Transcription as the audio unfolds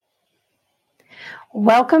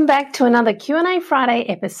Welcome back to another Q&A Friday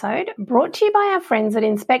episode brought to you by our friends at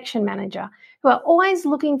Inspection Manager, who are always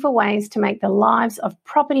looking for ways to make the lives of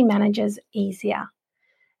property managers easier.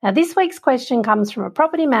 Now, this week's question comes from a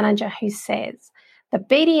property manager who says, the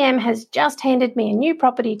BDM has just handed me a new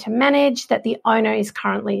property to manage that the owner is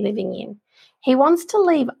currently living in. He wants to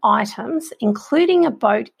leave items, including a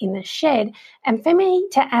boat, in the shed, and for me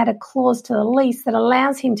to add a clause to the lease that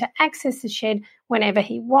allows him to access the shed whenever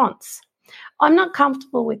he wants. I'm not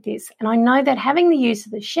comfortable with this, and I know that having the use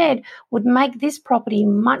of the shed would make this property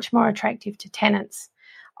much more attractive to tenants.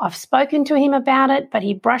 I've spoken to him about it, but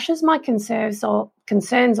he brushes my concerns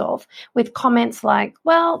off with comments like,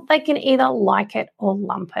 well, they can either like it or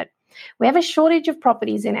lump it. We have a shortage of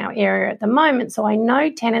properties in our area at the moment, so I know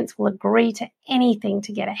tenants will agree to anything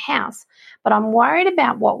to get a house, but I'm worried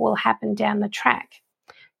about what will happen down the track.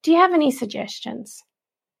 Do you have any suggestions?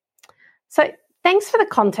 So thanks for the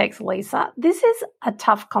context, Lisa. This is a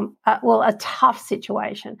tough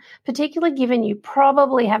situation, particularly given you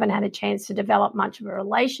probably haven't had a chance to develop much of a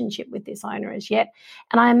relationship with this owner as yet.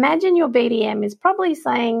 And I imagine your BDM is probably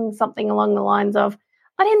saying something along the lines of,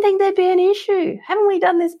 I didn't think there'd be an issue. Haven't we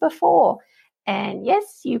done this before? And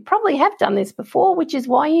yes, you probably have done this before, which is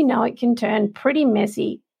why you know it can turn pretty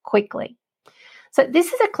messy quickly. So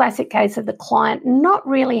this is a classic case of the client not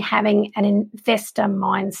really having an investor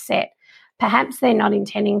mindset. Perhaps they're not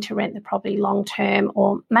intending to rent the property long term,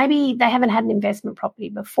 or maybe they haven't had an investment property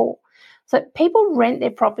before. So people rent their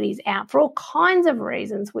properties out for all kinds of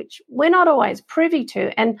reasons, which we're not always privy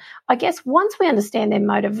to. And I guess once we understand their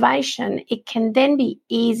motivation, it can then be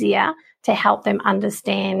easier to help them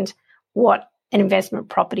understand what an investment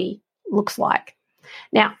property looks like.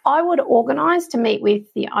 Now, I would organise to meet with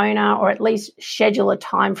the owner, or at least schedule a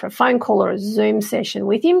time for a phone call or a Zoom session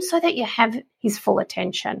with him so that you have his full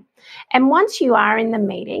attention. And once you are in the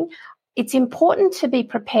meeting, it's important to be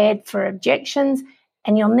prepared for objections,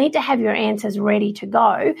 and you'll need to have your answers ready to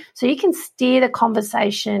go so you can steer the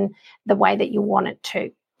conversation the way that you want it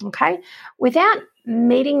to, okay? Without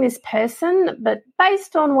meeting this person, but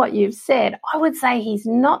based on what you've said, I would say he's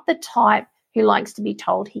not the type who likes to be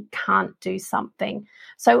told he can't do something.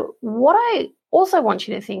 So what I also want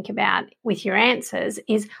you to think about with your answers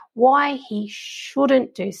is why he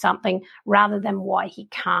shouldn't do something rather than why he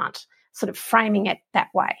can't, sort of framing it that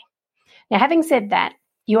way. Now, having said that,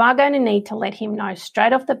 you are going to need to let him know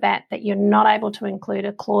straight off the bat that you're not able to include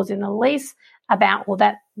a clause in the lease about, or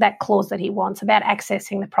that clause that he wants about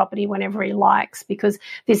accessing the property whenever he likes, because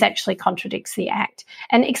this actually contradicts the Act.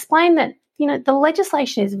 And explain that, the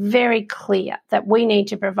legislation is very clear that we need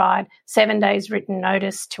to provide 7 days written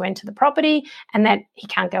notice to enter the property, and that he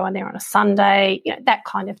can't go in there on a Sunday, that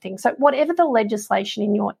kind of thing. So whatever the legislation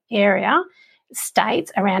in your area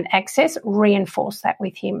states around access, reinforce that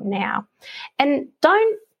with him now. And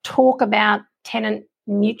don't talk about tenant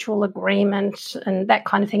mutual agreement and that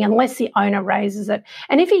kind of thing unless the owner raises it.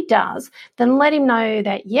 And if he does, then let him know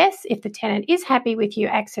that, yes, if the tenant is happy with you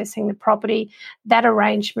accessing the property, that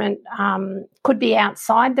arrangement could be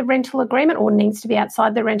outside the rental agreement, or needs to be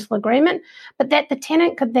outside the rental agreement, but that the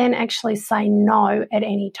tenant could then actually say no at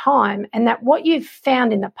any time. And that what you've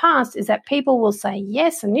found in the past is that people will say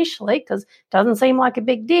yes initially because it doesn't seem like a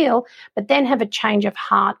big deal, but then have a change of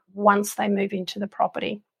heart once they move into the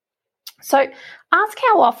property. So ask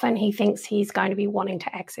how often he thinks he's going to be wanting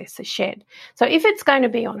to access the shed. So if it's going to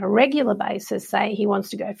be on a regular basis, say he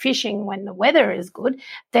wants to go fishing when the weather is good,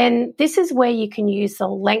 then this is where you can use the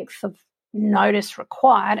length of notice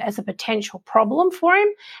required as a potential problem for him,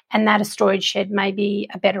 and that a storage shed may be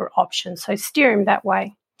a better option. So steer him that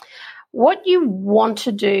way. What you want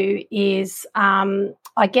to do is, articulate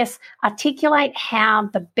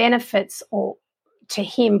how the benefits to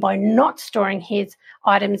him by not storing his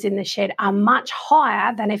items in the shed are much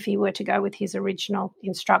higher than if he were to go with his original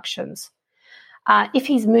instructions. If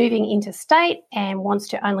he's moving interstate and wants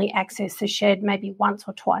to only access the shed maybe once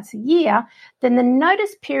or twice a year, then the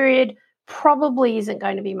notice period probably isn't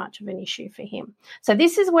going to be much of an issue for him. So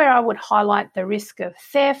this is where I would highlight the risk of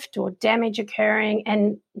theft or damage occurring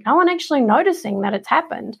and no one actually noticing that it's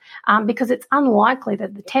happened, because it's unlikely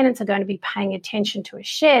that the tenants are going to be paying attention to a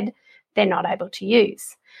shed they're not able to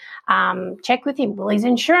use. Check with him, will his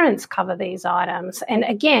insurance cover these items? And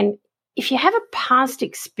again, if you have a past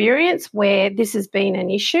experience where this has been an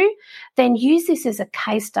issue, then use this as a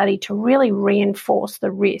case study to really reinforce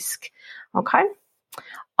the risk, okay?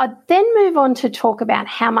 I'd then move on to talk about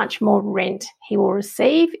how much more rent he will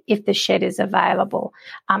receive if the shed is available,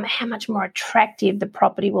 how much more attractive the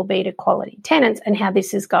property will be to quality tenants, and how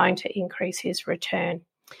this is going to increase his return.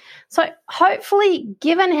 So hopefully,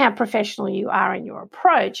 given how professional you are in your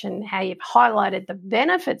approach and how you've highlighted the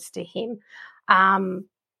benefits to him,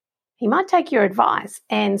 he might take your advice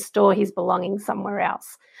and store his belongings somewhere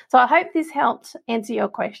else. So I hope this helped answer your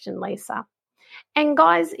question, Lisa. And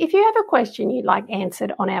guys, if you have a question you'd like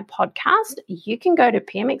answered on our podcast, you can go to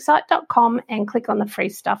pmexcite.com and click on the free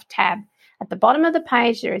stuff tab. At the bottom of the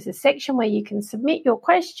page, there is a section where you can submit your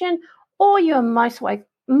question, or you are most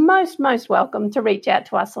welcome to reach out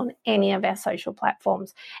to us on any of our social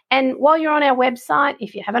platforms. And while you're on our website,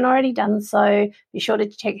 if you haven't already done so, be sure to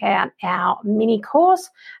check out our mini course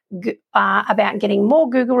about getting more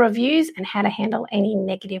Google reviews and how to handle any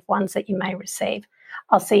negative ones that you may receive.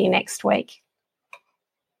 I'll see you next week.